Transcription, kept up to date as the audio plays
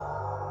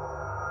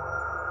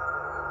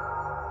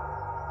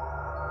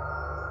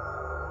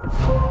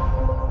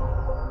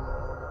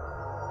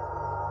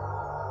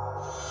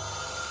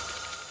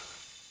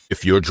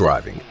If you're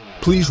driving,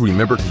 please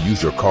remember to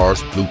use your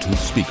car's Bluetooth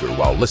speaker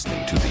while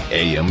listening to the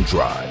AM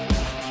Drive.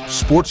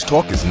 Sports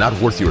talk is not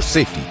worth your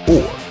safety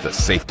or the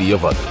safety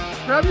of others.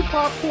 Grab your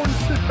popcorn and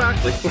sit back.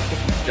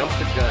 Jump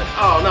the gun.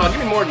 Oh, no,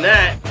 give me more than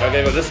that.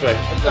 Okay, go this way.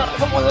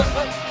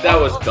 That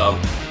was dumb.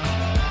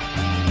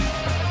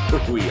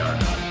 We are.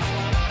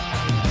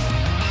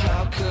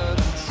 How could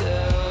I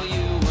tell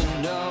you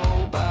when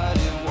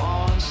nobody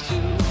wants to?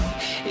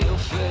 Your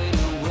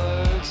faded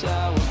words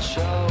I will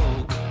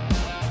choke.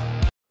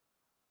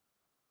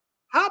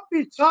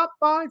 Happy Top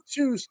 5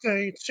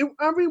 Tuesday to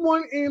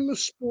everyone in the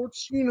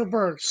sports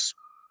universe.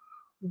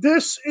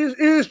 This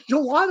is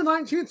July the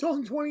 19th,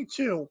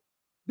 2022.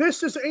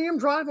 This is AM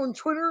Drive on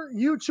Twitter,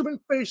 YouTube, and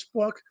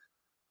Facebook.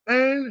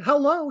 And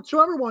hello to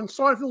everyone.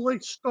 Sorry for the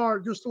late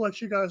start, just to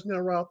let you guys know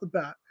right off the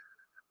bat.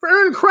 For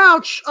Aaron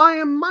Crouch, I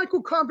am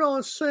Michael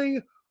Carvella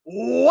saying,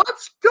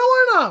 what's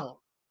going on?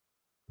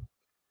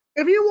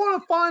 If you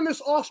want to find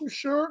this awesome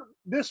shirt,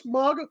 this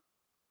mug,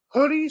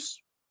 hoodies,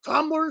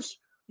 tumblers,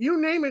 you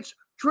name it,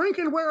 drink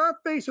and wear our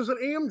faces at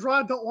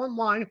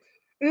amdrive.online.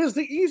 It is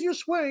the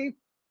easiest way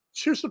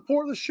to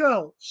support the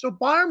show. So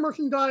buy our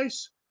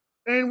merchandise,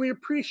 and we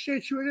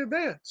appreciate you in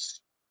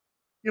advance.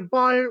 You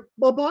buy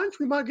a bunch,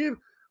 we might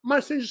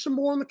send you some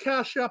more on the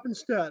Cash App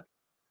instead.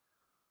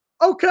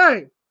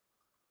 Okay,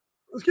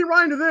 let's get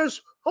right into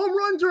this. Home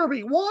Run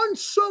Derby, Juan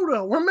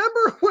Soto.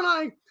 Remember when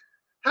I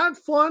had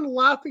fun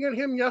laughing at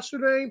him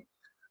yesterday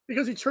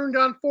because he turned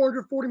down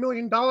 $440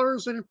 million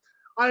and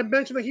I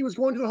mentioned that he was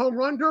going to the Home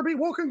Run Derby?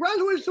 Well,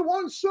 congratulations to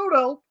Juan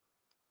Soto.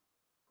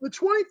 The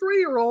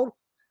 23-year-old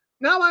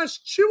now has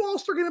 2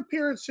 All-Star Game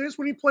appearances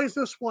when he plays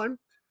this one,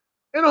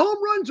 and a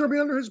Home Run Derby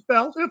under his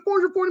belt, and a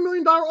 $440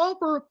 million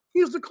offer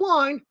he's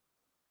declined,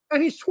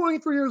 and he's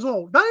 23 years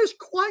old. That is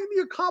quite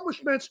the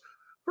accomplishment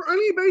for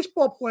any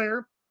baseball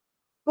player,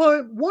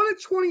 but one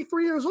at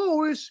 23 years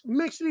old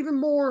makes it even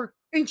more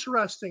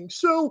interesting.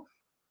 So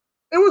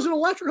it was an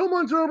electric Home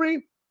Run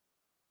Derby.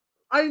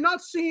 I did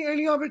not see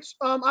any of it.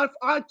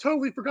 I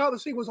totally forgot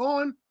this thing was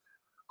on.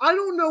 I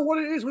don't know what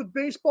it is with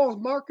baseball's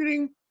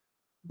marketing,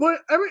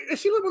 but it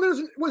seems like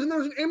when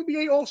there's an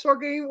NBA All-Star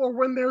Game or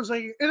when there's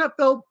a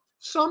NFL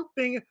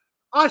something,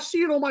 I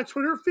see it on my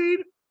Twitter feed.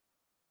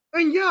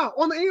 And yeah,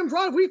 on the AM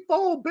Drive, we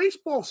follow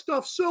baseball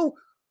stuff. So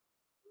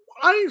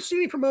I didn't see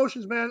any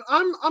promotions, man.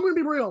 I'm going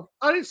to be real.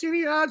 I didn't see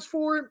any ads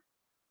for it.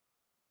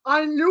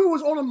 I knew it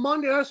was on a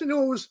Monday. I just didn't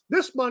know it was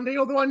this Monday,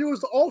 although I knew it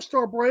was the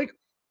All-Star break.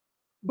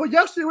 But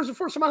yesterday was the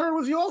first time I heard it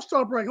was the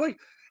All-Star break. Like,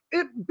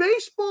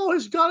 baseball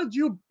has got to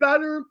do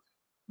better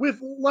with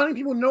letting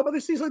people know about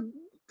these things. Like,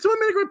 someone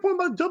made a great point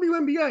about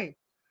WNBA.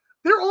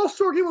 Their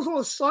All-Star game was on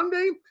a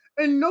Sunday,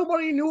 and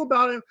nobody knew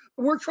about it.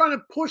 But we're trying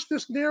to push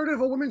this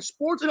narrative of women's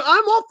sports, and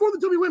I'm all for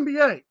the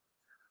WNBA.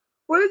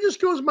 But it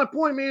just goes to my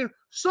point, man.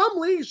 Some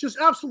leagues just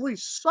absolutely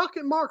suck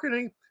at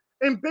marketing,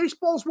 and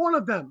baseball's one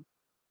of them.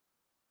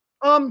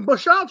 But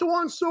shout out to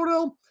Juan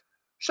Soto.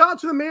 Shout out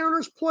to the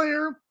Mariners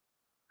player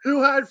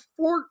whose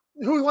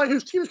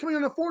team's coming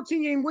on a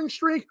 14-game win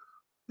streak.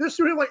 This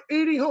dude had like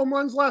 80 home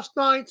runs last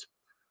night.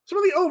 Some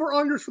of the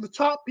over-unders for the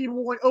top people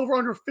were like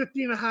over-under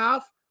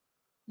 50.5.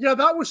 Yeah,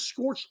 that was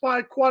scorched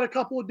by quite a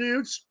couple of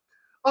dudes.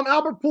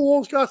 Albert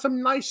Pujols got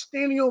some nice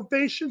standing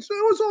ovations. So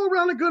it was all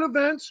around a good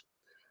event.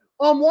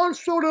 Juan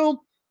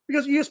Soto,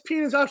 because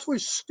ESPN is absolutely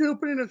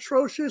stupid and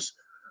atrocious,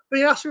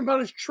 they asked him about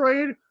his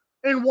trade,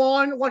 and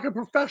Juan, like a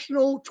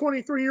professional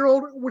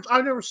 23-year-old, which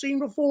I've never seen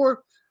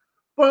before,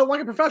 but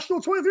like a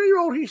professional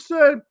 23-year-old, he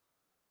said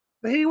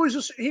that he was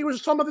just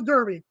talking about the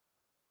Derby.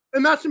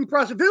 And that's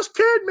impressive. This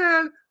kid,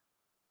 man,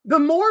 the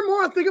more and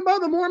more I think about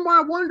it, the more and more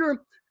I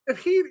wonder if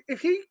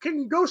he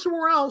can go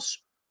somewhere else,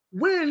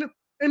 win,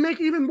 and make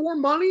even more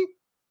money.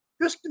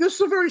 This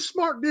is a very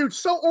smart dude.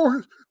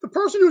 Or the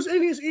person who's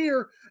in his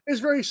ear is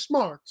very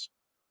smart.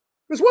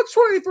 Because what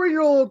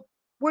 23-year-old,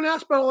 when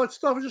asked about all that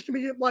stuff, is just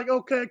going to be like,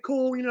 okay,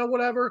 cool,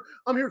 whatever.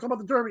 I'm here to talk about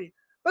the Derby.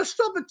 That's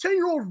stuff that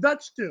 10-year-old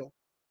vets do.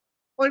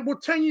 Like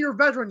what 10-year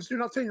veterans do,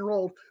 not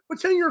 10-year-old, but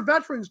 10-year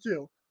veterans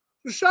do.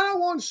 So shout out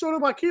Juan Soto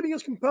by keeping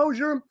his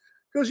composure,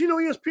 because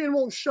ESPN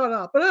won't shut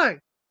up. But hey,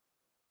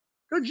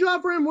 good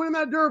job for him winning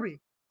that Derby.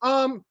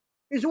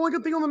 He's the only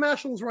good thing on the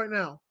Nationals right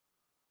now.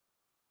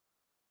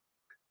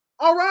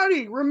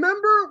 Alrighty,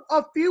 remember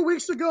a few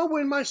weeks ago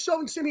when myself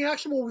and Sammy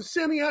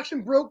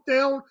Action broke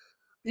down,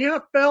 the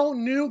NFL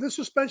knew this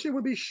suspension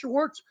would be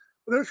short,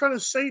 but they're trying to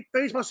save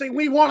face by saying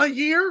we want a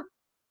year?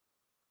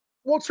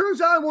 Well, it turns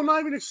out it will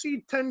not even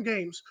exceed 10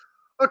 games.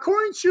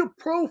 According to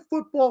Pro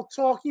Football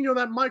Talk,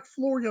 that Mike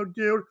Florio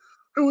dude,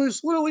 who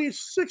is literally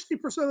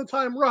 60% of the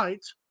time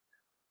right,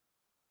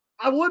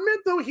 I will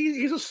admit, though,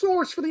 he's a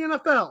source for the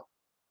NFL.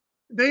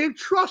 They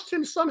trust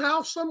him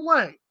somehow, some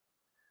way.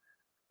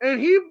 And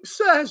he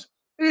says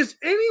it is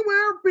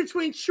anywhere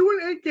between 2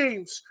 and 8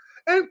 games.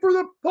 And for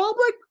the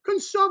public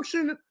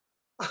consumption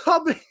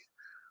of the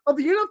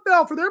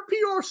NFL, for their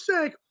PR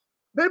sake,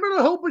 they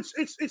better hope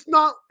it's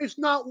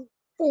not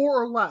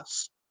 4 or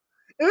less.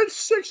 If it's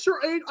 6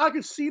 or 8, I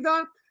could see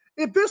that.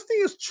 If this thing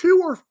is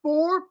 2 or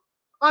 4,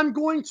 I'm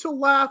going to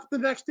laugh the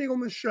next day on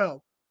the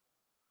show.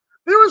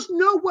 There is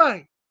no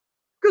way,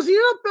 because the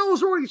NFL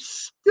is already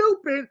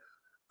stupid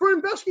for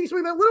investigating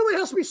something that literally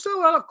has to be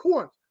settled out of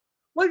court.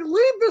 Like,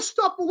 leave this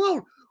stuff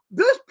alone.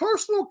 This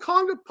personal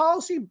conduct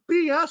policy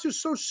BS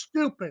is so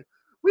stupid.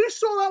 We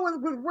saw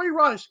that with Ray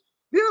Rice.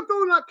 The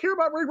NFL did not care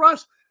about Ray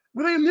Rice.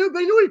 But they knew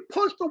he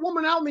punched a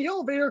woman out in the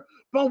elevator,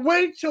 but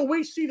wait till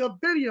we see the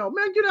video.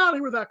 Man, get out of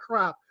here with that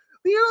crap.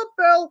 The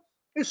NFL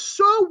is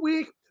so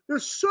weak. They're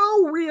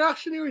so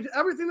reactionary to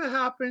everything that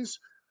happens.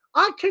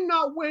 I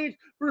cannot wait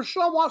for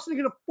Deshaun Watson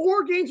to get a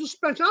 4-game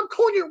suspension. I'm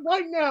calling it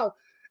right now.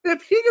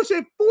 If he gets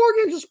a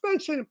 4-game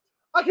suspension,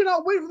 I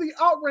cannot wait for the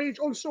outrage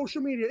on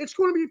social media. It's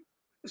going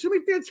to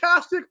be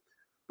fantastic,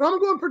 but I'm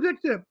going to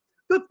predict it.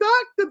 The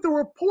fact that the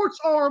reports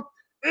are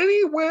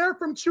anywhere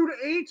from 2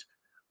 to 8,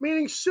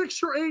 meaning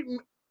 6 or 8,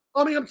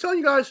 I'm telling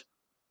you guys,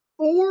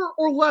 4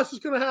 or less is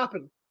going to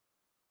happen.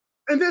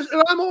 And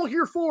I'm all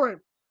here for it.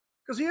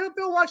 Because the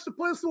NFL likes to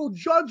play this little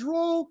judge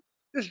role,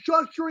 this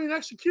judge, jury, and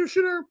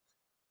executioner,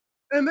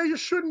 and they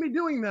just shouldn't be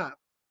doing that.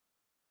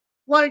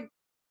 Like,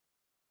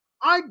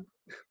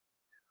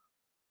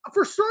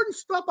 for certain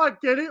stuff, I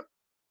get it.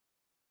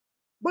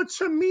 But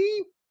to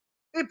me,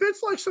 if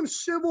it's like some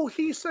civil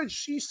he said,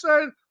 she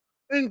said,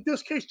 in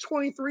this case,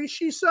 23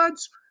 she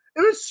said's,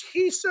 if it's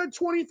he said,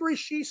 23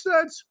 she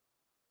said's,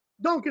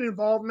 don't get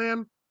involved,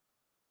 man.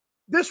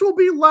 This will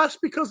be less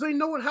because they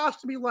know it has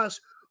to be less.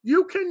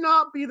 You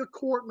cannot be the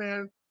court,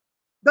 man.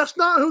 That's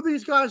not who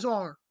these guys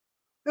are.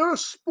 They're a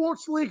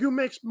sports league who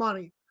makes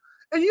money.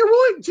 And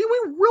do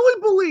we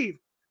really believe,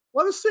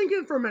 let us sink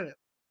in for a minute.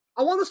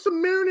 I want us to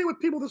marinate with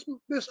people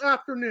this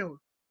afternoon.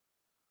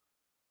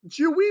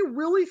 Do we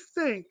really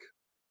think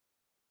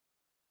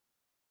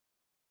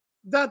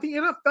that the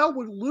NFL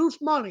would lose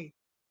money?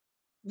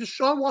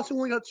 Deshaun Watson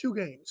only got 2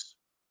 games.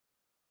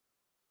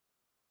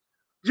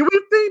 Do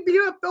we think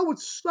the NFL would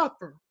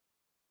suffer?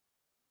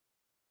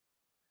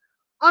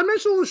 I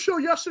mentioned on the show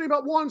yesterday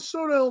about Juan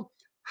Soto.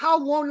 How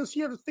long does he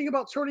have to think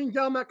about turning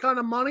down that kind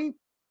of money?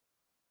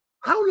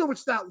 I don't know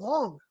it's that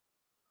long.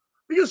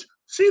 Because,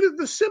 see,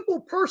 the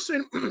simple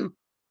person,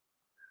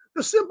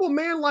 the simple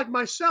man like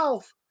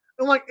myself,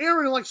 and like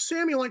Aaron, and like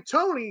Sammy, and like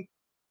Tony,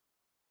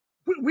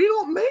 we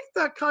don't make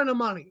that kind of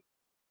money.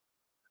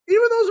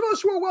 Even those of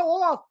us who are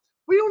well off,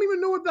 we don't even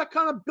know what that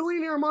kind of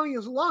billionaire money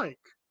is like.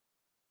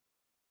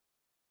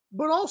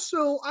 But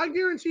also, I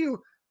guarantee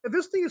you, if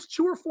this thing is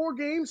 2 or 4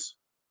 games,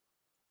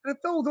 that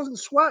fellow doesn't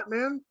sweat,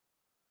 man.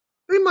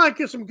 They might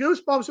get some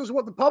goosebumps as to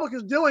what the public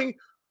is doing,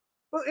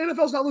 but the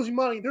NFL's not losing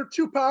money. They're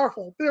too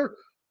powerful. They're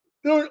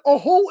a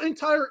whole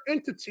entire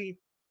entity,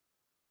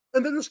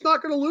 and they're just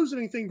not going to lose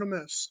anything from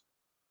this.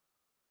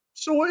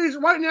 So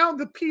right now,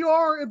 the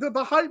PR,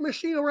 the hype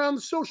machine around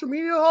the social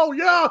media, oh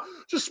yeah,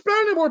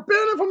 suspend him or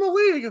ban him from the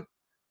league.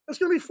 It's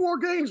going to be 4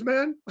 games,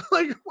 man.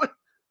 Like,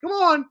 come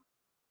on.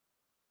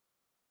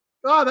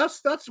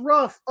 That's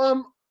rough.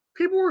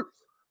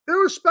 There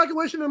was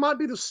speculation it might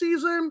be the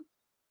season.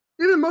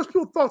 Even most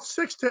people thought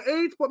 6 to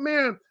 8, but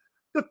man,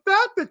 the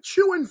fact that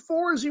 2 and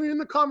 4 is even in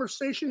the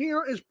conversation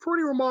here is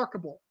pretty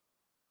remarkable.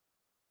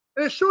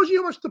 And it shows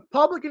you how much the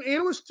public and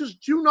analysts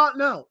just do not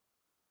know.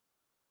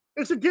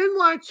 It's again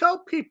why I tell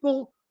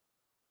people,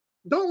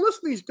 don't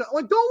listen to these guys.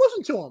 Like, don't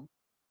listen to them.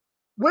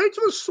 Wait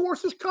till the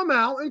sources come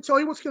out and tell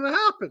you what's going to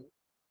happen.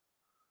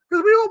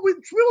 Because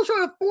people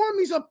try to form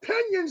these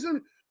opinions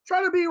and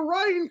try to be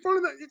right in front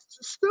of them. It's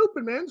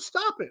stupid, man.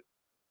 Stop it.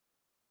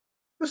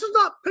 This is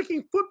not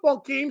picking football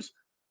games.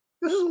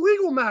 This is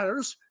legal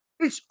matters.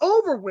 It's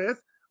over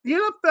with. The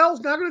NFL is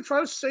now going to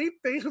try to save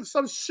face with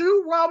some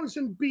Sue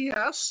Robinson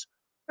BS,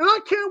 and I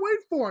can't wait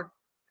for it.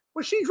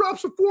 When she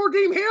drops a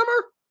 4-game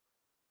hammer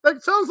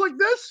that sounds like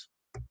this,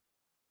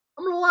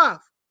 I'm going to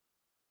laugh.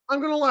 I'm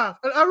going to laugh.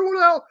 And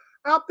everyone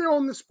out there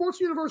on the sports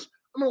universe,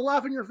 I'm going to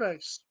laugh in your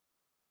face.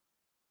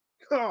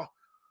 Oh.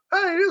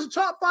 Hey, it is a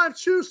Top 5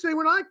 Tuesday.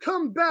 When I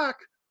come back,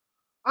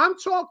 I'm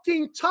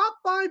talking top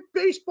 5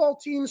 baseball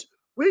teams,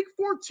 Week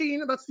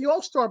 14. That's the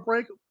All-Star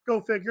break.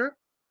 Go figure.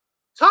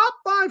 Top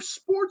 5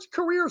 sports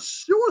career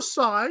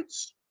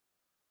suicides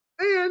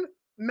and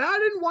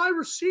Madden wide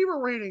receiver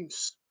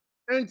ratings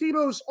and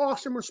Debo's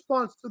awesome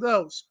response to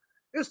those.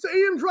 It's the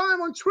AM Drive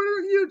on Twitter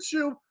and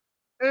YouTube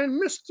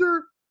and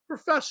Mr.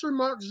 Professor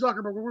Mark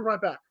Zuckerberg. We'll be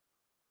right back.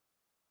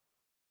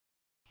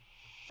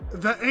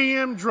 The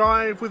AM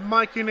Drive with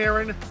Mike and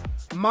Aaron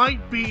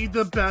might be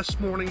the best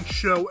morning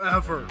show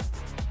ever.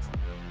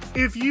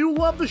 If you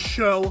love the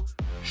show,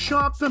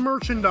 shop the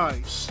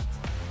merchandise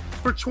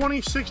for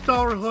 $26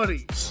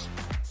 hoodies,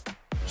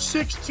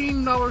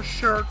 $16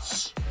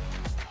 shirts,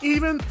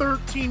 even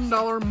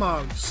 $13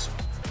 mugs.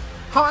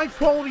 High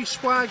quality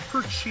swag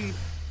for cheap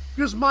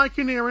because Mike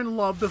and Aaron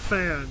love the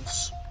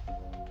fans.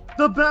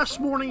 The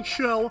best morning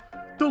show,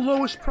 the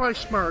lowest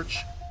price merch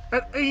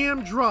at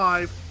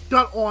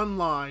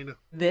amdrive.online.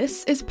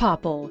 This is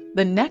Popl,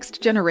 the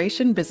next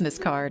generation business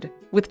card.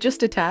 With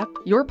just a tap,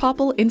 your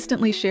Popl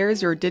instantly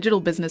shares your digital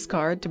business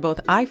card to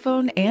both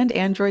iPhone and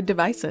Android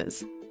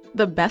devices.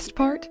 The best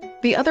part?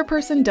 The other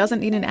person doesn't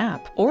need an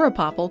app or a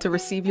Popple to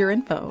receive your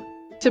info.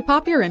 To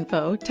pop your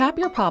info, tap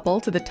your Popple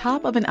to the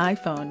top of an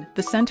iPhone,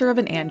 the center of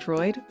an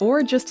Android,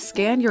 or just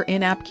scan your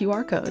in-app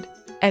QR code.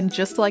 And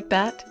just like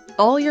that,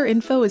 all your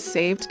info is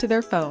saved to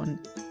their phone.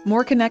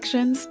 More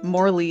connections,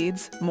 more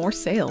leads, more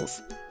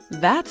sales.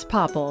 That's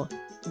Popple.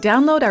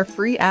 Download our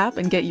free app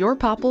and get your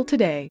Popple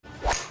today.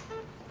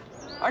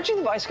 Aren't you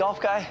the Vice Golf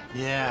guy?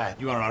 Yeah.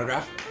 You want an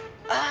autograph?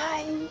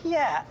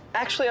 Yeah.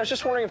 Actually, I was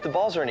just wondering if the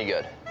balls are any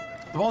good.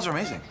 The balls are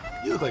amazing.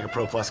 You look like a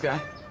Pro Plus guy.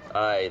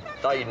 I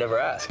thought you'd never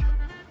ask.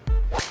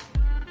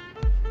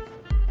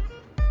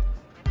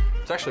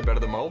 It's actually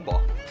better than my old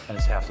ball. And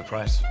it's half the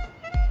price.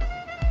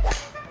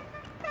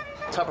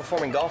 Top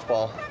performing golf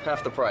ball,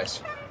 half the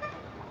price.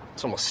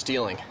 It's almost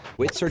stealing.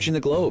 Quit searching the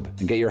globe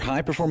and get your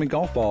high-performing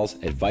golf balls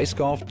at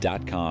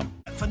vicegolf.com.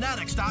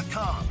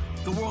 Fanatics.com,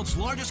 the world's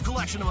largest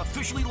collection of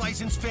officially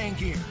licensed fan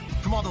gear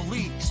from all the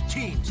leagues,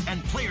 teams,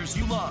 and players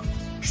you love.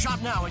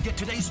 Shop now and get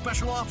today's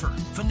special offer.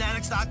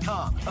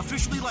 Fanatics.com,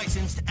 officially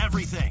licensed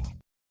everything.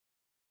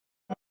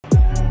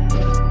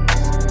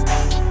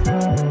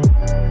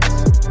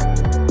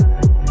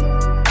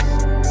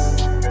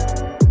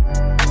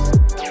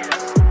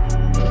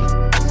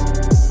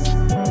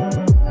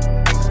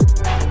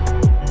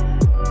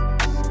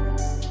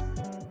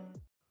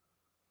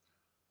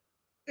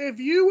 If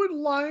you would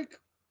like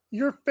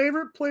your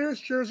favorite player's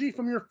jersey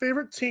from your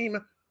favorite team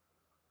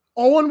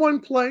all in one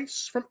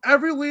place from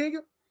every league,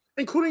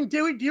 including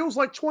daily deals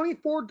like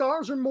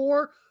 $24 or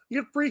more,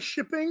 you get free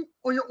shipping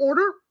on your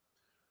order,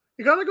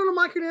 you got to go to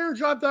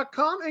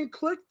MikeandAaronDrive.com and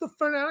click the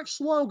Fanatics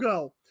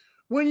logo.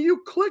 When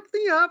you click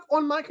the F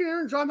on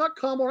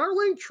MikeandAaronDrive.com on our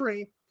link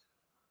tree,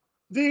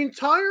 the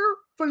entire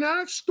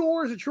Fanatics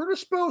store is at your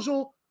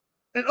disposal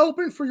and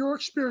open for your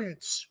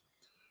experience.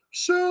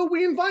 So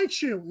we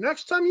invite you,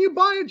 next time you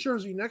buy a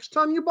jersey, next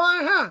time you buy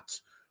a hat,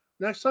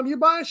 next time you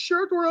buy a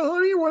shirt or a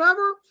hoodie or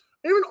whatever,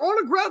 even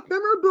autographed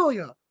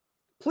memorabilia,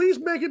 please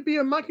make it be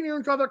a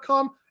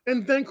MikeandAaronDrive.com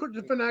and then click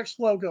the Fanatics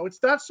logo. It's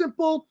that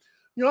simple.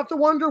 You don't have to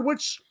wonder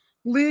which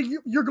league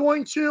you're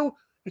going to.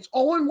 It's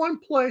all in one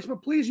place,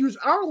 but please use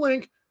our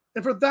link.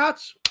 And for that,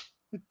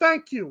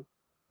 thank you.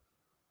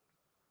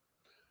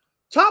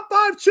 Top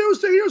 5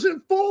 Tuesday is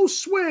in full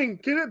swing.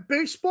 Get it,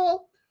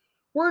 baseball?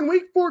 We're in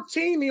week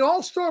 14. The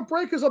All-Star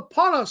break is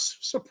upon us.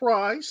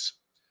 Surprise.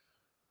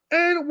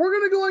 And we're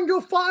going to go and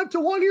go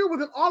 5-1 here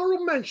with an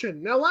honorable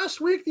mention. Now,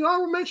 last week, the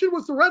honorable mention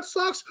was the Red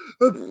Sox.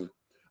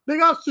 They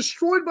got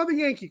destroyed by the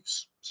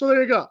Yankees. So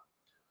there you go.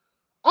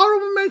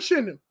 Honorable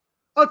mention,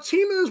 a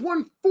team that has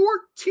won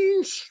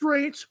 14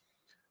 straight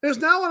is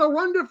now at a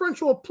run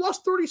differential of plus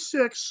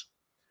 36.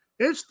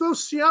 It's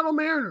those Seattle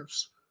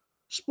Mariners.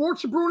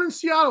 Sports are brewing in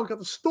Seattle. You've got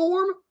the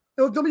Storm,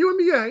 the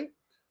WNBA.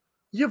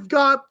 You've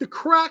got the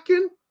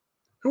Kraken,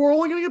 who are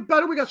only going to get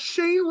better. We got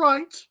Shane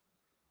Wright.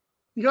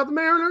 You got the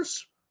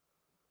Mariners.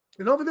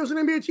 And hopefully there's an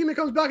NBA team that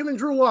comes back and then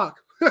Drew Lock.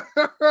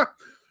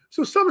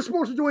 So some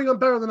sports are doing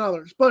better than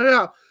others. But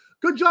yeah,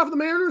 good job for the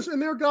Mariners.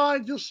 And their guy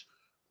just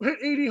hit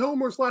 80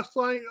 homers last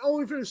night.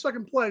 Only finished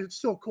second place. It's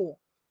still cool.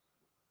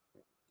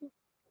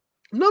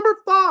 Number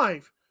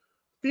 5,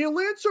 the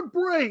Atlanta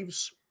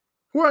Braves,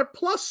 who are at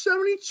plus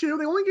 72.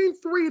 They only gained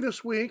 3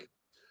 this week.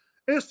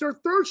 And it's their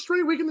 3rd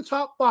straight week in the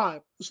top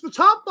 5. So the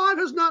top 5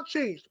 has not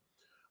changed.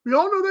 We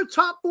all know that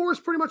top 4 is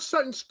pretty much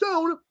set in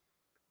stone,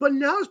 but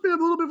now it's been a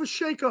little bit of a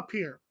shakeup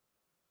here.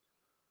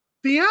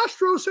 The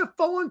Astros have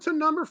fallen to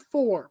number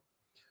 4.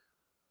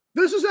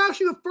 This is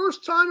actually the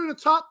first time in the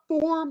top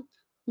 4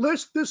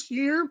 list this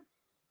year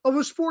of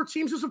those 4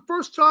 teams. It's the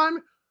first time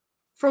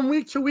from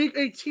week to week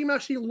a team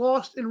actually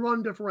lost in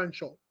run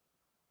differential.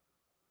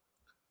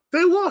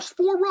 They lost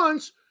 4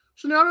 runs,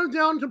 so now they're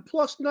down to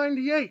plus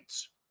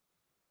 98,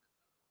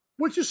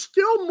 which is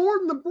still more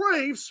than the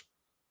Braves,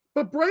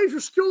 but Braves are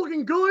still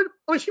looking good.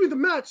 Oh, excuse me, the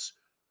Mets.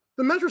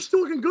 The Mets are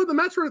still looking good. The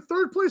Mets are in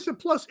 3rd place at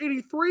plus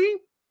 83.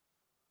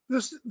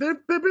 They've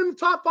been in the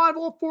top 5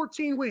 all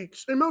 14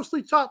 weeks, and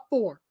mostly top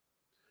 4.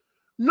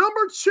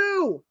 Number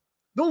 2,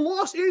 the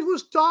Los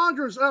Angeles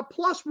Dodgers at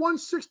plus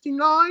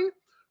 169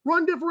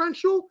 run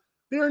differential.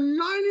 They are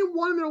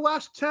 9-1 in their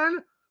last 10.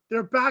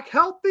 They're back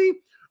healthy.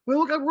 We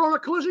look like we're on a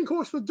collision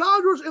course for the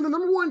Dodgers and the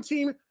number 1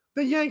 team,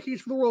 the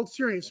Yankees, for the World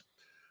Series.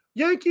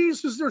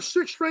 Yankees is their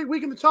 6th straight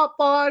week in the top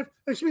 5.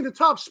 The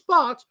top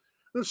spot.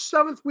 Their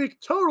 7th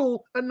week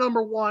total at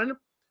number 1.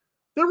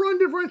 Their run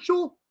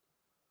differential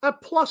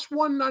at plus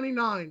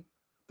 199.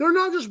 They're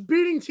not just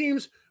beating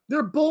teams,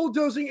 they're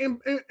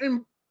bulldozing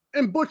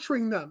and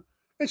butchering them.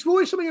 It's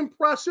really something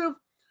impressive.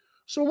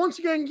 So once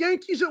again,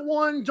 Yankees at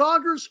 1,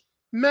 Dodgers,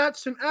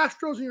 Mets, and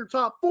Astros in your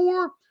top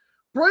 4.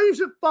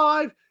 Braves at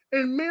 5,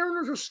 and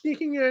Mariners are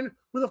sneaking in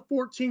with a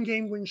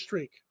 14-game win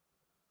streak.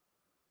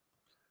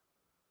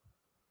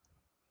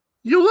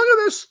 You look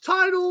at this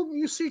title,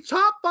 you see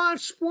top 5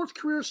 sports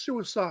career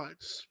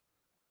suicides.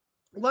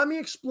 Let me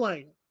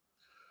explain.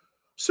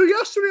 So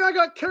yesterday I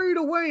got carried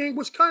away and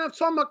was kind of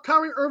talking about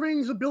Kyrie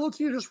Irving's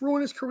ability to just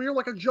ruin his career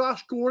like a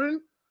Josh Gordon.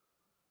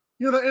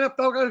 You know, the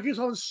NFL guy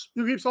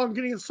who keeps on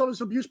getting a substance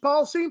abuse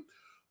policy.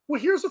 Well,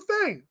 here's the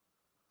thing.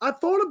 I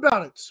thought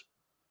about it.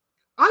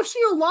 I've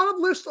seen a lot of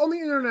lists on the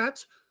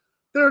internet.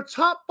 There are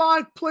top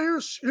 5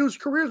 players whose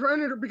careers were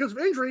ended because of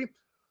injury.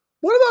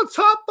 What about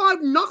top 5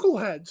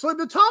 knuckleheads? Like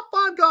the top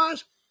 5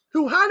 guys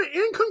who had it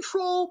in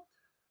control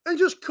and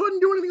just couldn't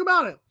do anything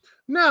about it.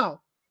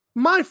 Now,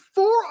 my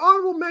 4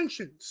 honorable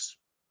mentions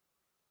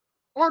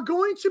are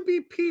going to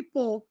be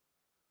people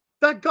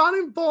that got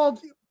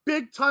involved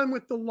big time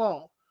with the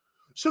law.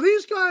 So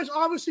these guys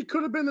obviously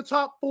could have been the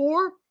top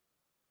 4,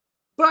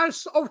 but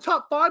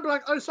top 5,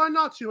 but I decided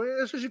not to.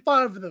 It's actually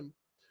 5 of them.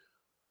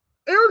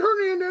 Aaron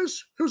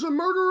Hernandez, who's a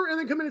murderer and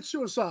then committed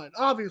suicide.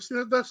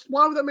 Obviously, that's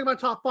why would that make my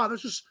top 5?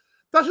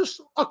 That's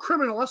just a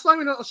criminal. That's not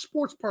even a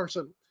sports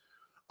person.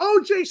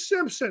 O.J.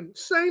 Simpson,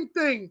 same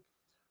thing.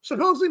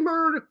 Supposedly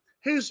murdered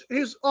his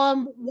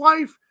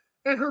wife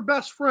and her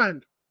best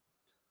friend.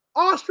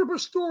 Oscar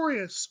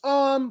Pistorius,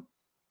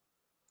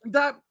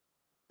 that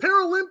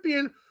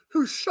Paralympian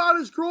who shot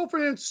his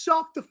girlfriend in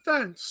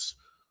self-defense.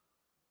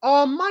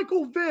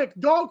 Michael Vick,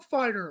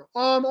 dogfighter.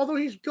 Although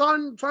he's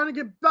trying to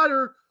get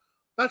better,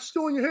 that's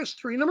still in your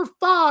history. Number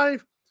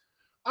 5,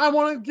 I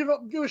want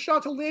to give a shout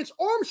out to Lance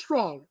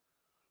Armstrong,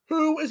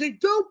 who is a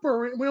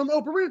doper. When on the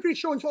Oprah Winfrey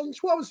Show in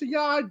 2012, he said,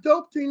 yeah, I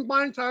doped in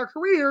my entire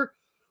career.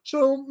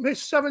 So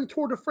his 7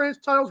 Tour de France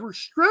titles were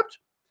stripped.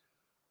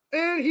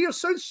 And he has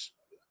since,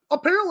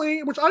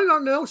 apparently, which I did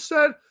not know,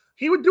 said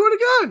he would do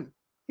it again.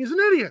 He's an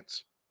idiot.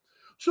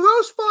 So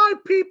those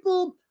 5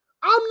 people,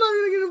 I'm not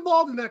going to get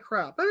involved in that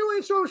crap. Maybe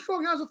Lance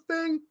Armstrong has a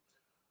thing,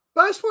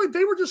 but I just feel like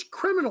they were just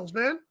criminals,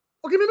 man.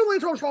 Okay, maybe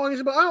Lance Armstrong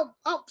is, but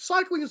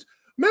cycling is,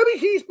 maybe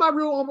he's my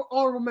real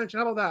honorable mention.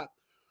 How about that?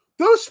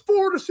 Those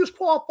 4 just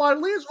disqualified.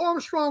 Lance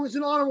Armstrong is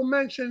an honorable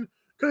mention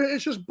because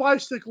it's just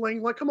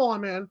bicycling. Like, come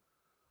on, man.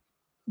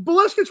 But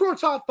let's get to our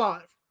top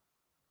 5.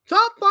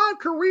 Top 5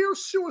 career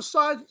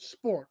suicide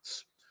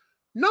sports.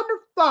 Number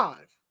 5.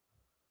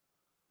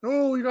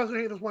 Oh, you guys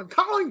hate this one.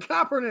 Colin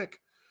Kaepernick.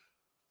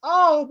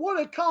 Oh, what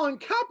did Colin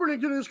Kaepernick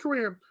do in his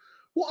career?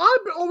 Well,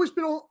 I've always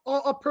been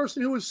a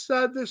person who has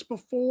said this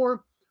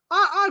before.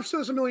 I've said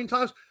this a million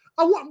times.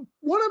 One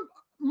of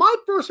my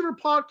first ever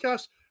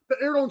podcast that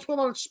aired on 12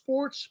 Ounce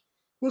Sports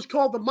was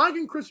called The Mike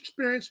and Chris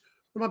Experience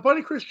with my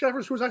buddy Chris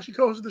Jeffers, who was actually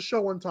co-hosted the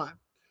show one time.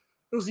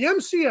 It was the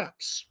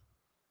MCX.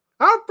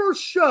 Our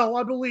first show,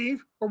 I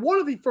believe, or one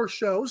of the first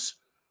shows,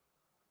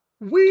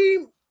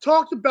 we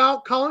talked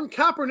about Colin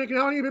Kaepernick and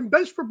how he had been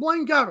benched for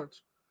Blaine Gabbert.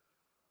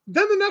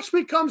 Then the next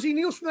week comes, he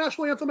kneels for the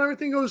national anthem,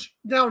 everything goes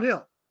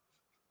downhill.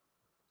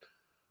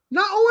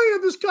 Not only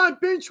had this guy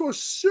been to a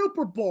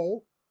Super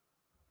Bowl,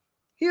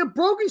 he had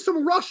broken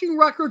some rushing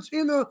records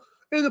in the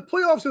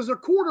playoffs as a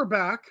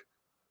quarterback.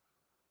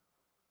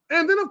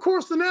 And then, of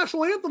course, the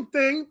national anthem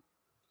thing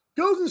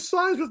goes and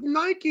signs with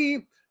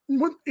Nike. He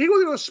wasn't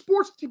even a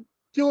sports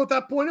deal at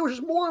that point. It was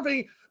just more of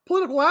a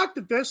political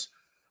activist.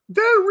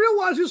 Then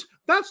realizes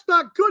that's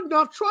not good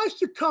enough, tries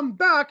to come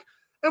back.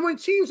 And when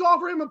teams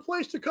offer him a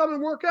place to come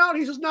and work out,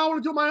 he says, now I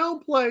want to do my own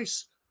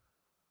place.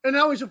 And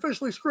now he's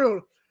officially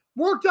screwed.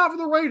 Worked out for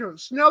the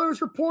Raiders. Now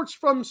there's reports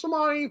from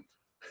somebody,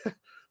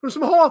 from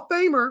some Hall of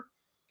Famer,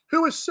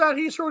 who has said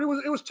he's heard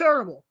it was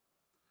terrible.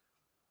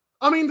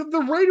 I mean, the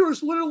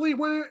Raiders literally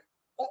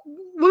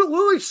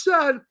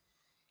said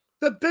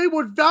that they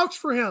would vouch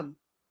for him.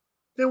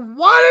 Then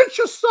why didn't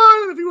you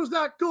sign him if he was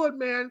that good,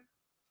 man?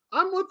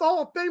 I'm with the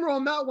Hall of Famer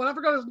on that one. I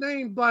forgot his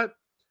name, but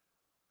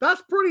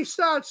that's pretty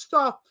sad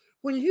stuff.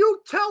 When you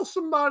tell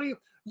somebody,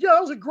 yeah,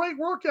 that was a great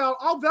workout,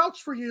 I'll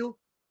vouch for you.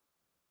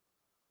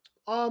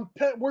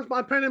 Where's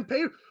my pen and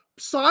paper?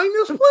 Sign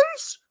this,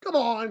 please? Come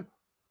on.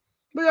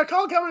 But yeah,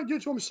 Colin Kaepernick did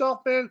it to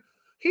himself, man.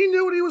 He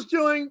knew what he was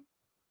doing.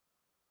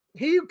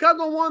 He kind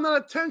of wanted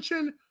that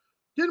attention.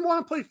 Didn't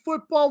want to play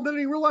football. Then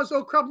he realized,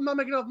 oh, crap, I'm not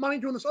making enough money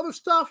doing this other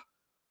stuff.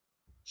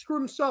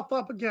 Screwed himself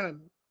up again.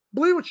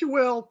 Believe what you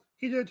will.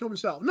 He did it to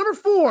himself. Number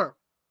 4.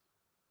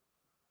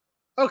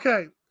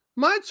 Okay.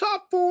 My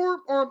top 4,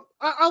 or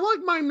I like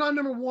mine not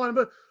number 1,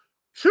 but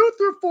 2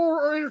 through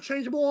 4 are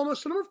interchangeable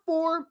almost. So number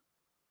 4,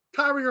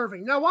 Kyrie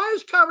Irving. Now, why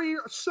is Kyrie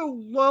so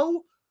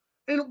low?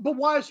 But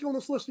why is he on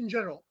this list in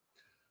general?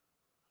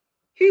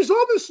 He's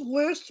on this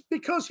list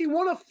because he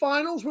won a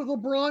finals with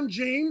LeBron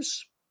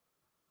James.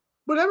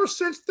 But ever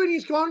since then,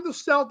 he's gone to the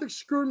Celtics,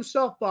 screwed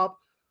himself up,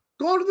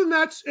 gone to the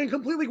Nets, and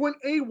completely went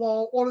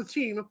AWOL on the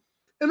team.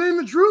 And then in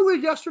the Drew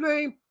League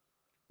yesterday,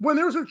 when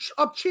there was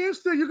a chance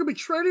that you could be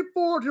traded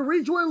for to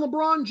rejoin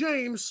LeBron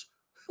James,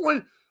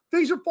 when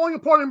things are falling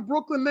apart in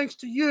Brooklyn thanks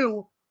to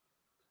you,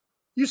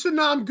 you said,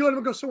 no, I'm good. I'm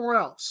going to go somewhere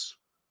else.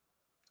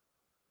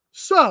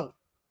 So,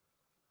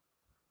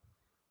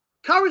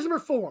 Kyrie's number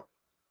 4.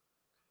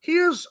 He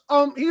is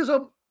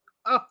a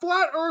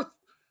flat earth,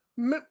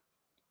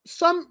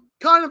 some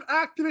kind of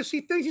activist. He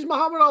thinks he's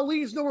Muhammad Ali.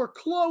 He's nowhere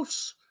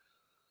close.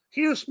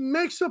 He just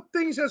makes up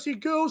things as he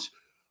goes.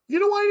 You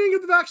know why he didn't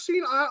get the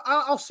vaccine?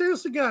 I'll say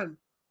this again.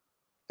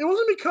 It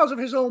wasn't because of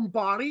his own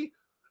body.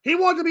 He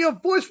wanted to be a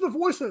voice for the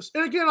voiceless.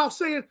 And again, I'll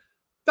say it.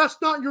 That's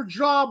not your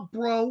job,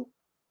 bro.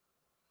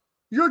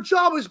 Your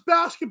job is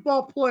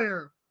basketball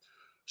player.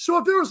 So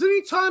if there was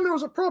any time it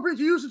was appropriate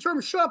to use the term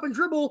shut up and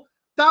dribble,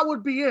 that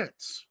would be it.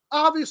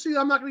 Obviously,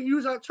 I'm not going to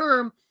use that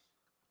term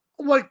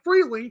like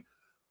freely,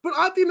 but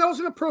I think that was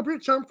an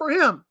appropriate term for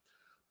him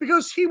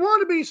because he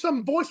wanted to be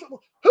some voice.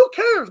 Who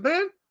cares,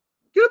 man?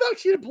 Get a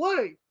vaccine and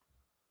play.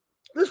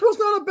 This was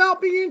not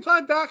about being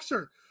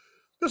anti-vaxxer.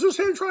 This was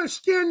him trying to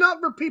stand up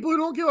for people who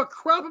don't give a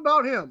crap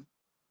about him.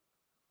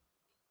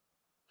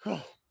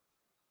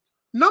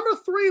 Number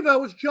 3,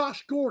 though, is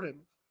Josh Gordon.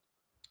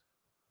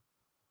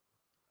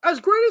 As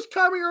great as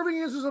Kyrie Irving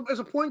is as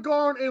a point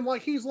guard, and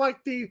like he's like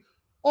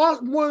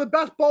one of the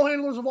best ball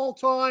handlers of all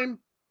time,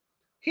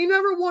 he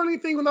never won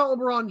anything without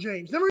LeBron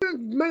James. Never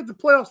even made the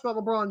playoffs without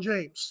LeBron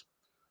James.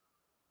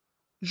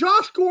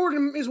 Josh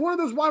Gordon is one of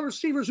those wide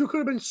receivers who could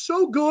have been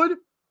so good,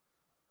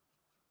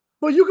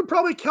 but you could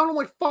probably count on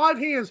like 5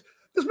 hands.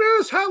 This man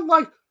has had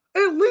like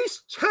at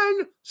least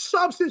 10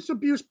 substance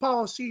abuse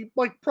policy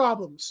like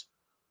problems.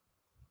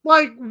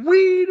 Like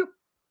weed.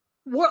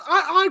 What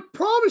I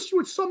promise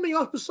you it's something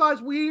else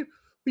besides weed.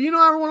 But you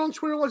know everyone on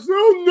Twitter like,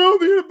 oh no,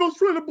 the NFL's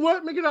trying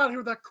to make it out of here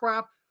with that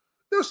crap.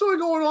 There's something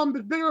going on,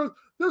 but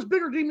there's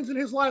bigger demons in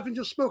his life than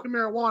just smoking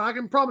marijuana. I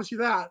can promise you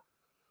that.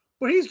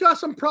 But he's got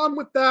some problem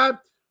with that.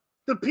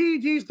 The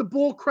PEDs, the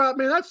bull crap,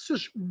 man, that's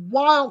just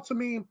wild to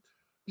me.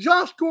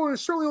 Josh Gordon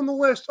is certainly on the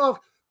list of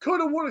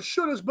coulda, woulda,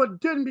 shouldas, but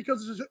didn't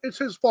because it's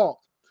his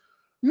fault.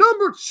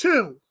 Number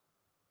 2.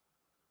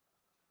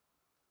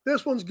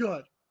 This one's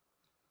good.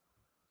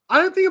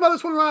 I didn't think about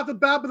this one right off the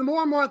bat, but the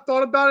more and more I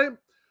thought about it,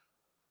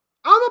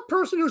 I'm a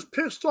person who's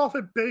pissed off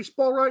at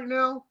baseball right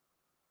now.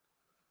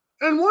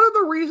 And one of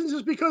the reasons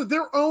is because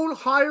their own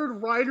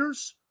hired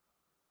writers,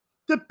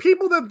 the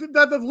people that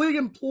the league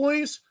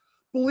employs,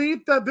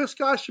 believe that this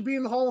guy should be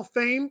in the Hall of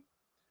Fame.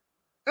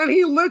 And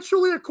he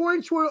literally,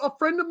 according to a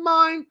friend of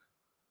mine,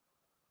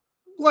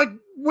 like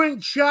went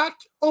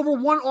jacked over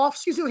one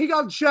offseason. He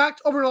got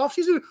jacked over an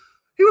offseason.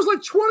 He was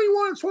like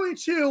 21 and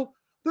 22.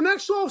 The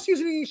next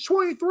offseason, he's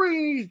 23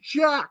 and he's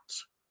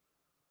jacked.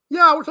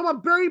 Yeah, we're talking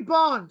about Barry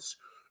Bonds.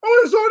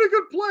 Oh, he's already a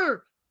good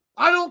player.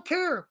 I don't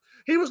care.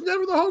 He was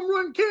never the home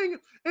run king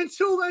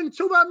until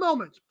that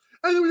moment.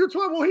 And then you're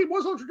talking, well, he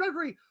was on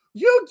trajectory.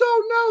 You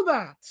don't know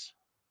that.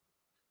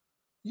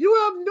 You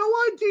have no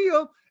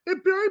idea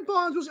if Barry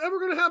Bonds was ever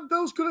going to have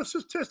those good of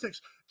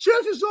statistics.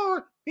 Chances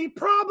are he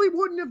probably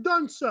wouldn't have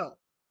done so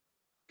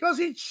because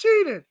he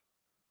cheated.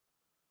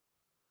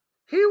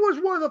 He was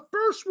one of the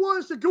first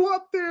ones to go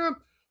up there,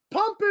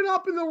 pump it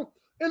up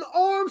in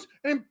arms,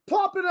 and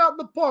pop it out in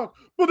the park.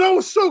 But that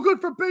was so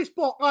good for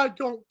baseball. I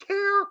don't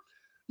care.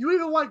 You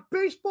either like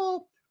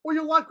baseball or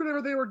you like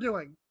whatever they were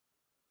doing.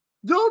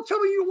 Don't tell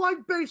me you like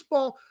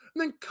baseball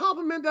and then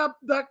compliment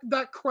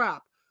that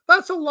crap.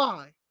 That's a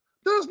lie.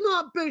 That is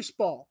not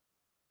baseball.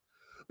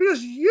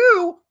 Because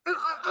you, and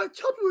I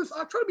tell people this,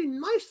 I try to be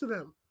nice to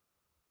them.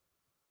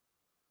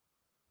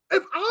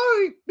 If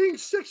I, being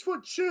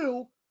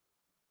 6'2",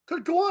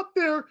 could go up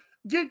there,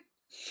 get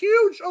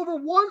huge over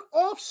one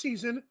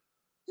offseason,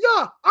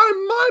 yeah, I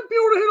might be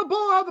able to hit a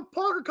ball out of the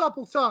park a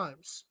couple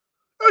times.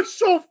 It's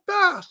so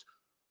fast.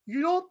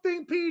 You don't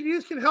think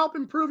PEDs can help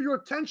improve your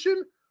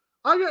attention?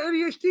 I got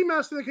ADHD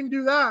master that can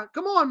do that.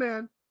 Come on,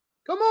 man.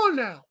 Come on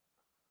now.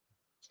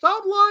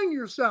 Stop lying to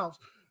yourselves.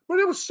 But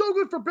it was so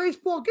good for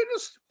baseball.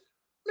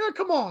 Man,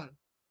 come on.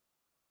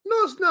 No,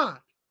 it's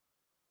not.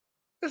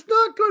 It's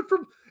not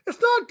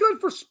good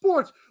for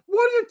sports.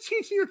 What are you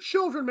teaching your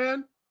children,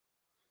 man?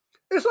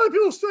 It's like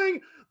people saying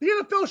the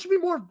NFL should be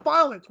more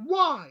violent.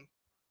 Why?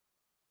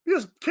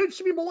 Because kids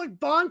should be more like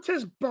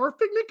Vontaze Burfict?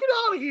 Man, get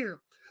out of here.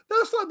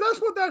 That's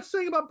what that's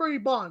saying about Brady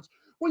Bonds.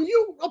 When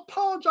you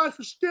apologize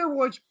for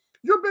steroids,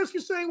 you're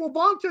basically saying, well,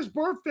 Vontaze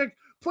Burfict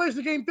plays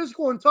the game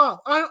physical and tough.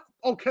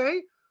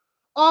 Okay.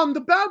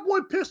 The bad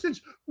boy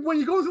Pistons, when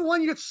you go to the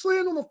line, you get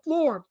slammed on the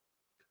floor.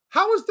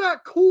 How is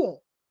that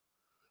cool?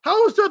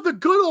 How is that the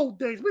good old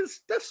days? I mean,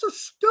 that's so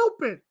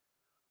stupid.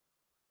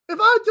 If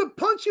I had to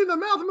punch you in the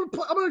mouth,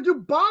 I'm going to do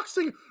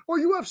boxing or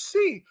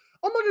UFC.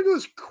 I'm not going to do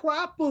this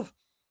crap of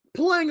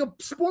playing a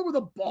sport with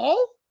a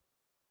ball.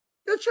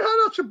 Get your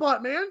head out your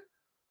butt, man.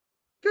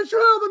 Get your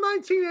head out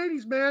of the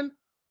 1980s, man.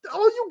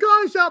 All you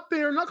guys out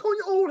there, I'm not calling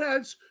you old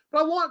heads, but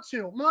I want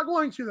to. I'm not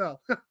going to, though.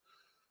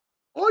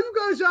 All you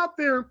guys out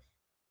there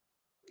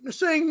are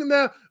saying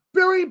that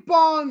Barry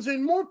Bonds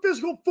and more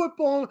physical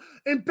football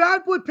and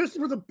bad boy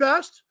Pistons were the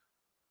best,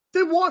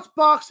 then watch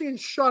boxing and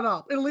shut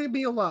up and leave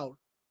me alone.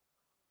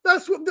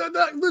 Let's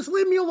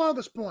leave me alone at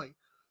this point.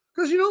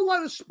 Because you don't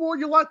like the sport,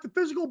 you like the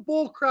physical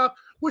bull crap,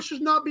 which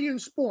should not be in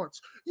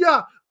sports.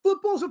 Yeah,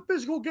 football's a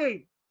physical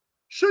game.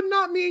 Should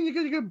not mean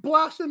you get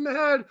blasted in the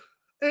head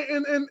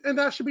and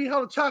that should be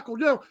how to tackle.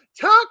 No,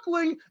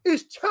 tackling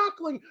is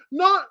tackling,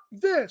 not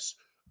this.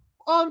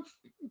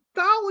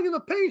 Fouling in the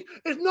paint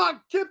is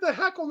not get the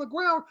heck on the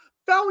ground.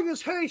 Fouling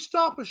is, hey,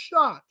 stop a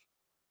shot.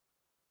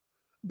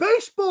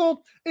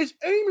 Baseball is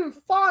aim and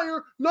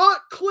fire,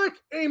 not click,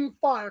 aim,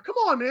 fire. Come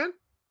on, man.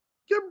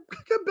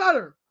 Get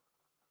better.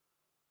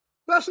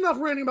 That's enough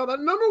ranting about that.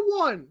 Number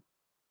 1.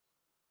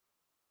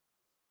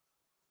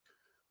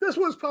 This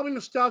one's probably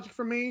nostalgic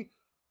for me.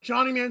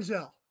 Johnny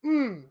Manziel.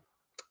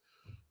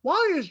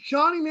 Why is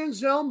Johnny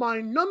Manziel my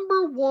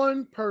number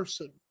one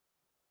person?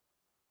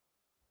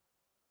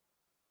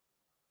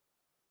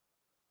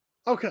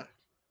 Okay.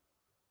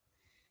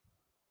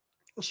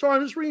 Sorry,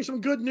 I'm just reading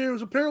some good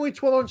news. Apparently,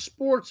 12 on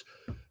Sports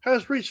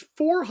has reached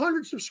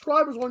 400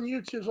 subscribers on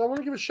YouTube. So I want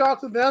to give a shout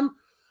out to them.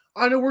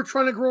 I know we're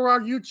trying to grow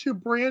our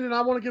YouTube brand, and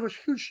I want to give a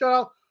huge shout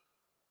out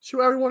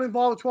to everyone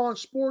involved with 12 on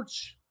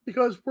Sports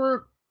because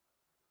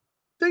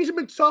things have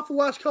been tough the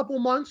last couple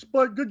of months,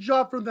 but good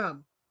job for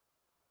them.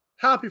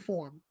 Happy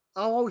for them.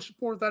 I'll always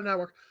support that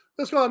network.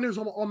 Let's go on news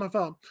on my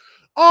phone.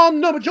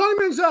 No, but Johnny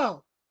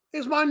Manziel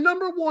is my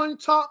number one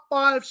top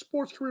 5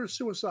 sports career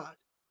suicide.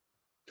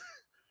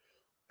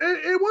 And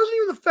it wasn't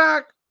even the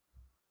fact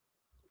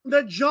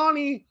that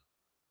Johnny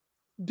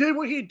did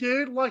what he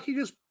did, like he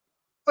just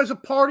as a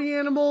party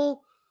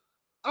animal.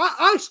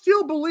 I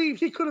still believe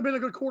he could have been a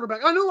good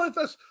quarterback. I know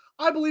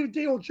I believe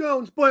Daniel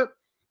Jones, but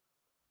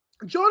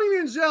Johnny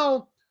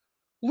Manziel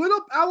lit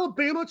up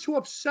Alabama to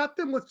upset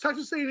them with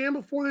Texas A&M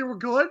before they were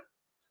good,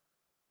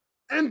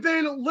 and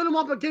then lit them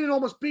up again and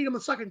almost beat them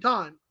the second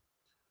time.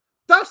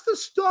 That's the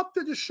stuff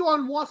that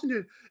Deshaun Watson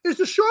did. Is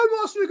Deshaun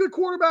Watson a good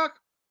quarterback?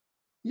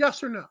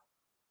 Yes or no?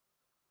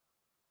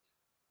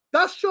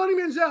 That's Johnny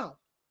Manziel.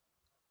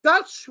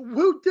 That's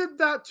who did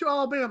that to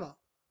Alabama.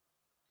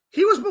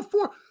 He was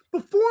before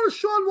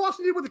Deshaun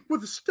Watson did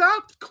with the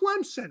stacked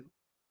Clemson.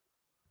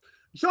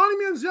 Johnny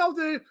Manziel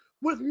did it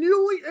with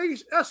newly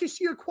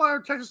SEC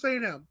acquired Texas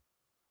A&M.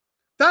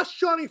 That's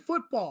Johnny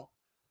football.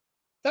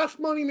 That's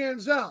Money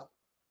Manziel.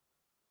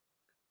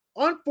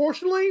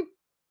 Unfortunately,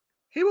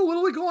 he will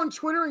literally go on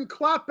Twitter and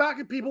clap back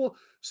at people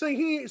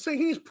saying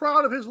he's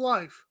proud of his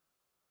life.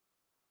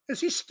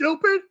 Is he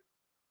stupid?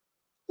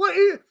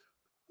 I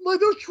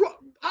live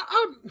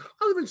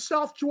in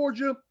South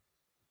Georgia.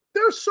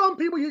 There's some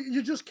people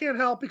you just can't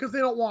help because they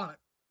don't want it.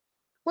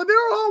 But there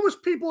are homeless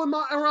people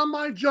around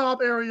my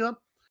job area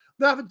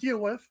that I have to deal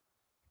with.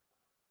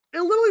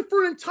 And literally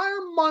for an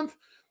entire month,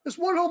 this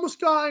one homeless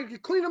guy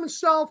could clean up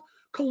himself,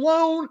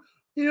 cologne,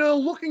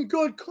 looking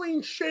good,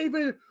 clean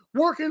shaven,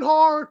 working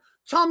hard,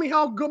 tell me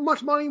how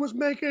much money he was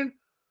making.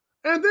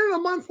 And then a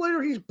month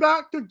later, he's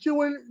back to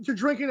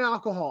drinking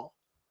alcohol.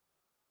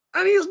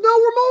 And he has no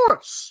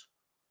remorse.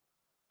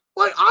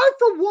 Like, I,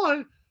 for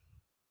one,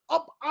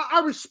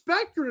 I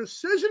respect your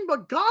decision,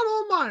 but God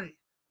Almighty,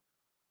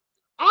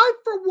 I,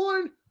 for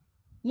one,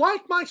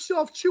 like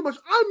myself too much.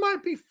 I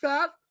might be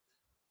fat,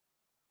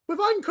 but if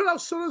I can cut out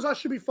sodas, I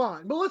should be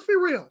fine. But let's be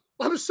real.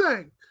 I'm just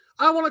saying,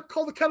 I don't want to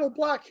call the kettle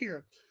black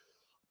here.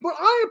 But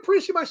I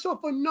appreciate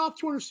myself enough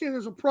to understand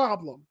there's a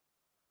problem.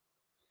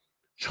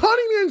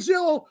 Johnny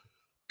Manziel,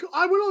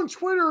 I went on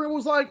Twitter and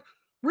was like,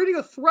 reading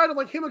a thread of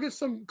like him against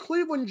some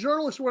Cleveland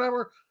journalist or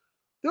whatever.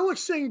 They're like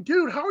saying,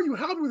 dude, how are you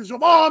happy with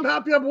yourself? Oh, I'm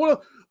happy.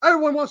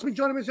 Everyone wants to be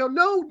Johnny Manziel.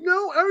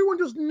 No, everyone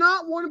does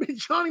not want to be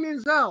Johnny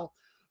Manziel.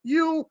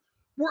 You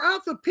were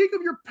at the peak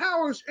of your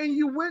powers and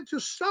you went to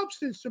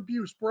substance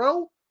abuse,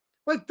 bro.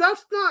 Like,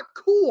 that's not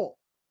cool.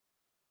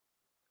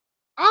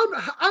 I'm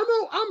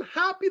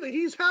happy that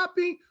he's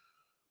happy,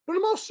 but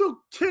I'm also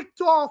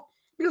ticked off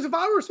because if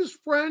I was his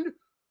friend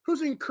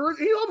who's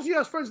encouraging, he obviously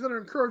has friends that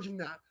are encouraging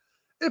that.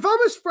 If I'm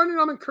his friend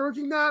and I'm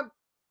encouraging that,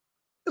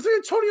 it's like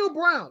Antonio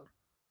Brown.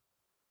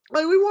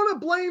 Like, we want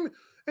to blame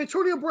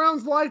Antonio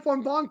Brown's life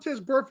on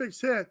Vontaze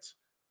Burfict's hits.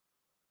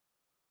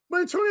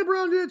 But Antonio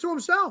Brown did it to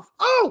himself.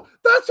 Oh,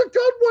 that's a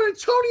good one,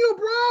 Antonio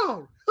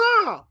Brown.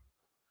 Ah.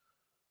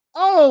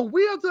 Oh,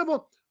 we have to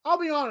have I'll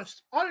be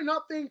honest. I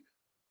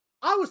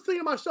was thinking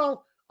to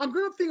myself, I'm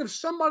going to think of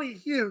somebody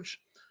huge.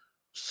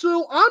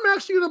 So I'm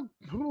actually going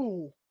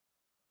to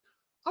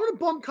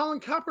bump Colin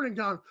Kaepernick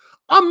down.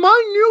 On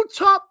my new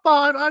top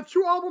 5, I have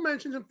 2 honorable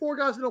mentions and 4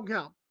 guys that don't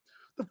count.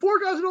 The 4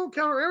 guys that don't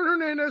count are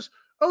Aaron Hernandez,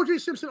 O.J.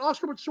 Simpson,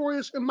 Oscar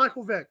Pistorius, and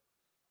Michael Vick.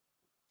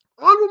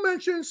 Honorable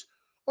mentions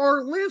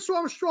are Lance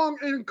Armstrong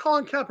and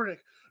Colin Kaepernick.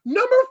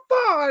 Number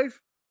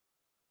 5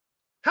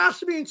 has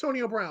to be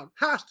Antonio Brown.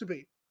 Has to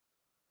be.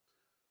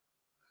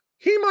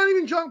 He might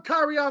even jump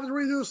Kyrie out of the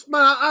reduce.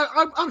 Man,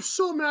 I'm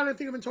so mad I didn't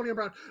think of Antonio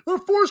Brown.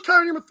 Number 4 is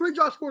Kyrie. Number 3,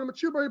 Josh Gordon. Number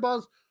 2, Barry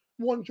Bonds.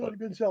 1, Johnny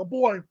Manziel.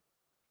 Boy,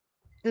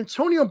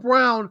 Antonio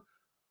Brown.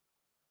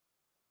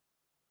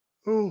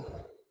 Ooh.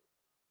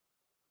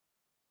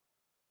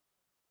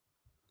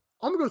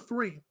 I'm going to go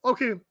 3.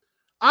 Okay.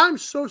 I'm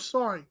so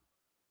sorry.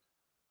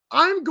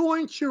 I'm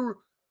going to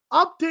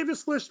update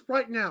this list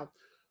right now.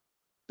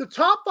 The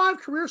top 5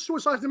 career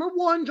suicides. Number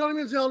 1,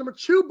 Johnny Manziel. Number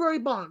 2, Barry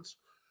Bonds.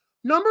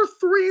 Number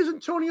 3 is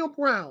Antonio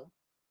Brown.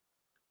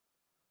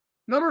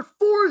 Number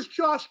 4 is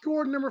Josh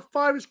Gordon. Number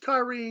 5 is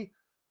Kyrie.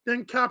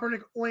 Then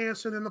Kaepernick,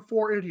 Lance, and then the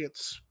 4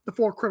 idiots. The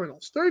 4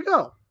 criminals. There you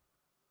go.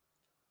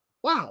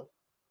 Wow.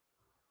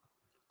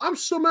 I'm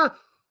so mad.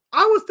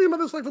 I was thinking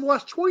about this like for the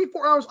last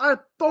 24 hours. I had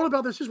thought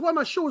about this. This is why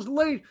my show was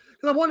late.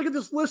 Because I wanted to get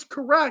this list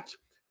correct.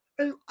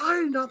 And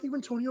I did not think of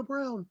Antonio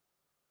Brown.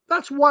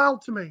 That's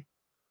wild to me.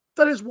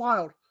 That is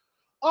wild.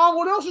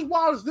 What else is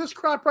wild is this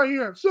crap right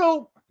here.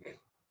 So,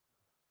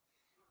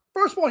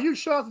 first of all, huge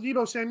shout out to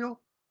Deebo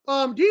Samuel.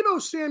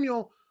 Deebo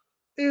Samuel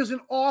is an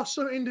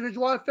awesome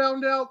individual. I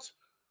found out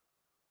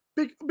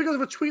because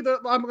of a tweet that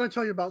I'm going to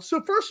tell you about.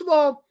 So first of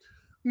all,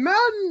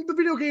 Madden, the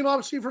video game,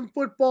 obviously from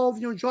football,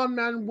 John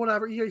Madden,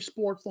 whatever, EA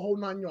Sports, the whole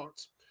 9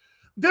 yards.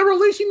 They're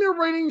releasing their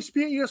ratings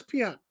via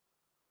ESPN.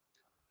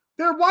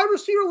 Their wide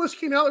receiver list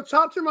came out, the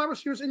top 10 wide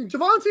receivers, and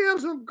Davante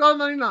Adams got a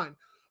 99.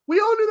 We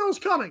all knew that was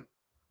coming.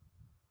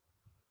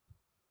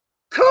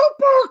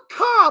 Cooper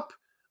Kupp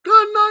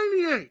got a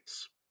 98.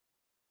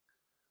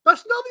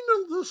 That's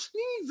nothing to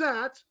sneeze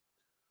at.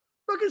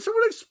 But can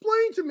someone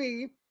explain to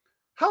me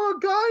how a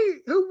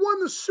guy who won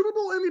the Super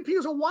Bowl MVP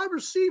as a wide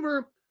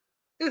receiver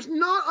is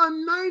not a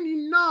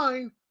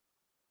 99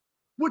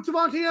 with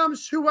Davante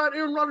Adams, who had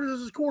Aaron Rodgers as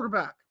his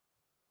quarterback?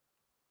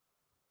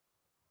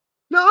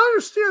 Now, I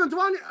understand that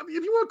Davante,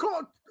 if you want to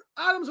call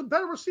Adams a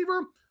better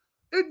receiver,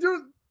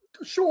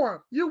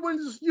 sure, you win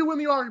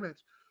the argument.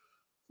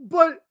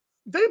 But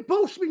they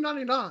both should be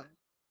 99.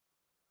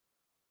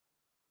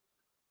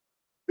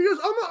 Because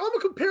I'm going to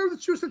compare the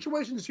two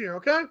situations here,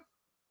 okay?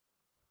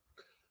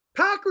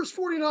 Packers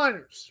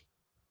 49ers.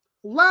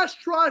 Last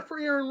drive for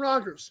Aaron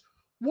Rodgers.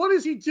 What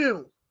does he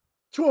do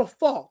to a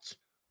fault?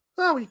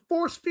 Oh, he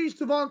force feeds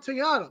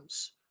Davante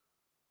Adams.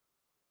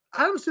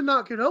 Adams did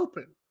not get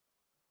open.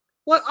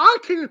 Like, I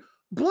can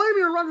blame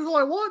Aaron Rodgers all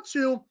I want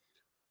to.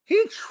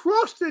 He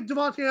trusted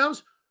Davante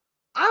Adams.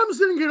 Adams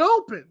didn't get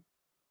open.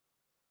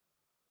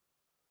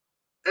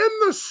 In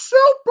the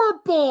Super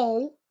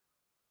Bowl,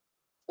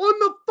 on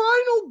the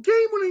final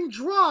game-winning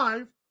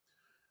drive,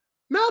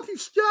 Matthew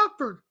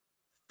Stafford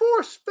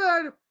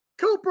force-fed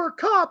Cooper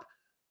Kupp,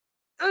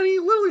 and he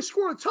literally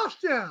scored a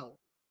touchdown.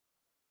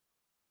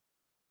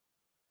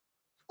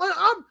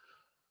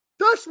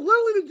 That's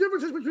literally the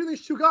differences between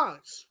these two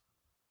guys.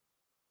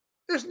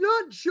 It's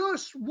not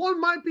just one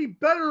might be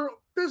better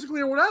physically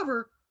or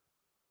whatever.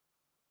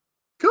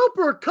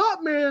 Cooper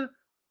Kupp, man,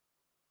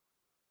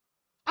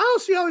 I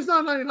don't see how he's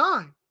not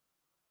 99.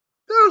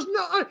 There's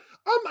no,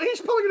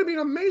 he's probably going to be an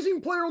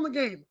amazing player on the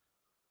game.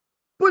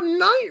 But why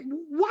are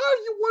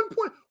you 1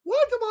 point?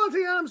 Why did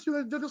Davante Adams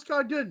do that this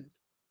guy didn't?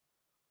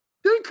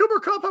 Didn't Cooper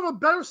Kupp have a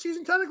better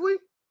season technically?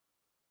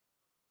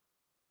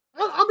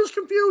 I'm just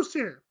confused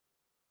here.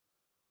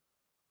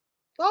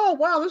 Oh,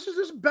 wow,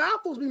 this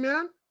baffles me,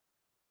 man.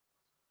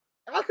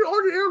 I could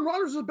argue Aaron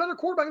Rodgers is a better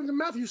quarterback than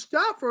Matthew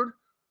Stafford.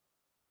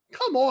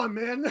 Come on,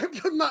 man.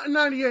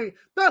 98.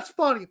 That's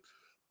funny.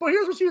 But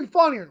here's what's even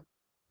funnier.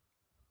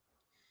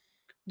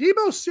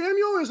 Deebo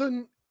Samuel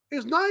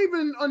is not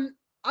even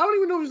I don't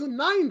even know if he's a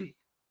 90.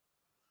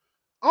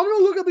 I'm going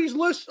to look at these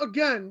lists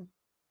again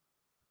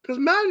because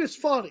Madden is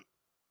funny.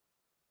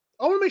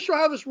 I want to make sure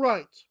I have this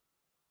right.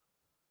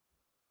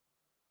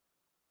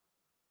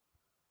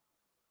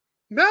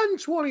 Madden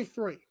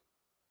 23.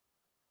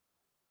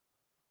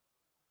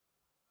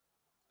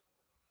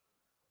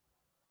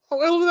 Oh,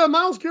 look at that.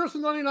 Myles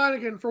Garrison 99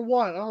 again. For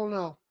what? I don't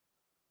know.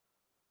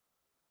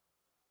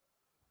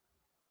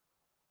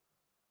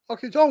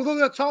 Okay, look at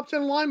that. Top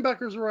 10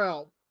 linebackers are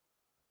out.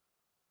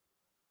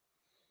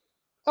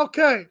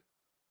 Okay.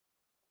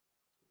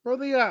 Where are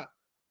they at?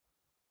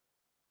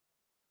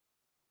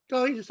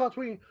 Oh, he just stopped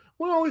tweeting.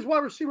 Well, all these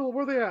wide receiver,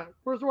 where are they at?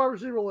 Where's the wide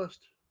receiver list?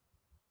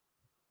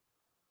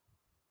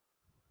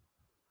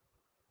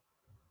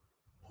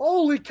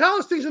 Holy cow,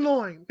 this thing's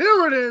annoying.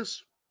 Here it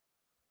is.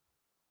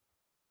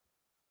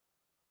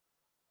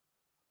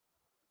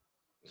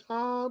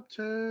 Top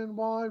 10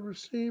 wide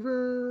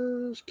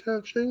receivers,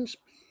 catching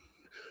speed.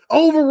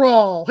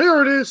 Overall,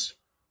 here it is.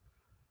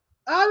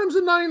 Adams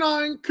a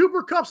 99,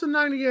 Cooper Kupp's a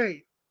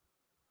 98.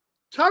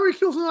 Tyreek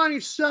Hill's a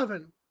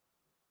 97.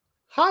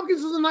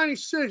 Hopkins is a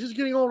 96. He's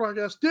getting older, I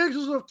guess. Diggs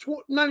is a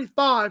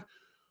 95.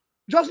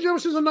 Justin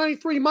Jefferson's a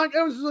 93. Mike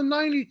Evans is a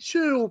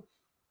 92.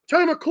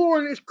 Terry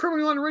McLaurin is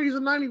criminally underrated. He's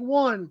a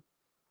 91.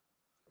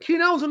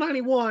 Keenan Allen's a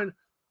 91.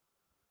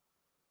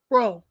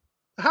 Bro,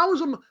 how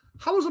is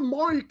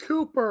Amari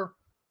Cooper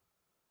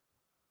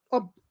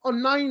a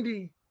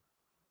 90?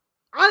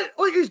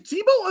 Is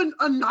Deebo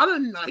not a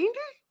 90?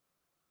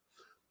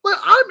 Like,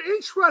 I'm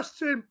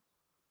interested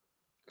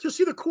to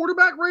see the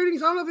quarterback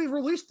ratings. I don't know if they've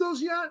released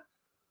those yet.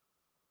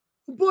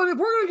 But if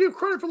we're going to give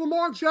credit for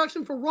Lamar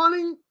Jackson for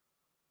running,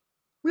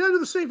 we got to do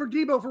the same for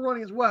Deebo for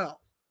running as well.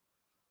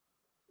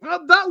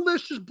 That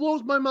list just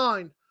blows my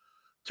mind.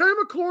 Terry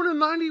McLaurin at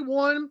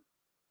 91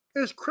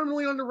 is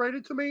criminally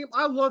underrated to me.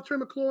 I love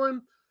Terry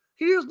McLaurin.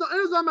 It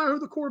does not matter who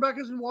the quarterback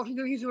is in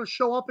Washington. He's going to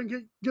show up and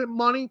get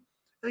money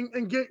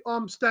and get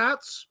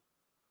stats.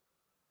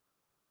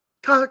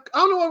 I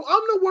don't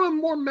know what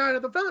I'm more mad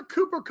at. The fact that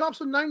Cooper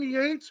Kupp's a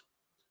 98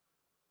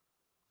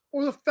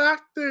 or the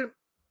fact that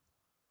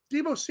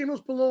Deebo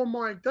Samuel's below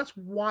Amari. That's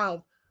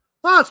wild.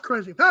 That's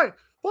crazy. Hey,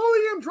 follow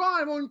AM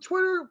Drive on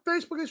Twitter,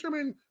 Facebook, Instagram,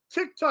 and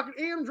TikTok at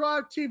AM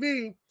Drive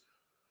TV.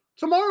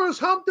 Tomorrow is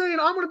hump day, and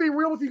I'm going to be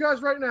real with you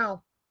guys right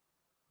now.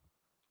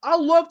 I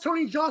love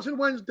Tony Johnson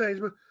Wednesdays,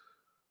 but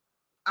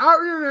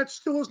our internet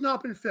still has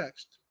not been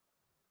fixed.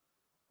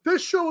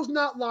 This show is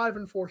not live,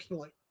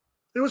 unfortunately.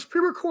 It was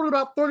pre-recorded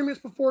about 30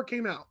 minutes before it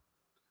came out.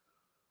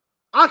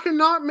 I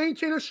cannot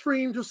maintain a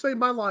stream to save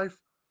my life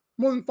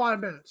more than 5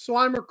 minutes. So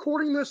I'm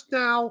recording this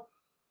now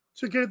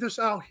to get this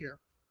out here.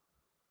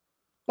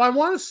 But I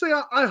want to say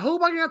I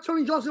hope I can have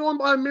Tony Johnson on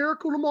by a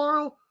miracle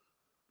tomorrow.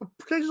 But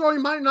chances are he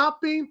might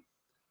not be.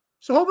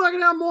 So hopefully I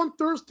can have him on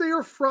Thursday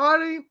or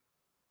Friday.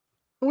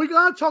 But we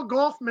got to talk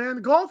golf, man.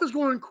 The golf is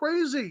going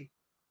crazy.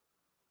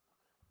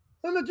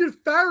 And the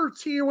dude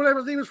Farity or whatever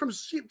his name is from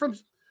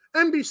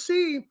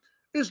NBC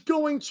is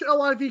going to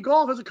LIV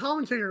Golf as a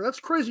commentator. That's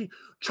crazy.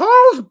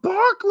 Charles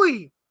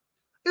Barkley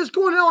is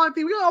going to LIV.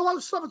 We got a lot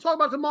of stuff to talk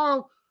about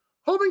tomorrow.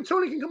 Hoping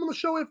Tony can come on the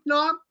show. If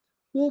not,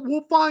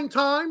 we'll find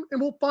time and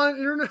we'll find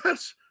internet.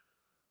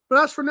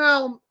 But as for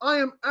now, I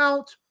am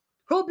out.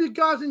 Hope you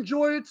guys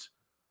enjoyed it.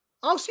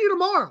 I'll see you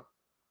tomorrow.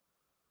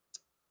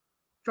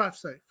 Drive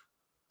safe.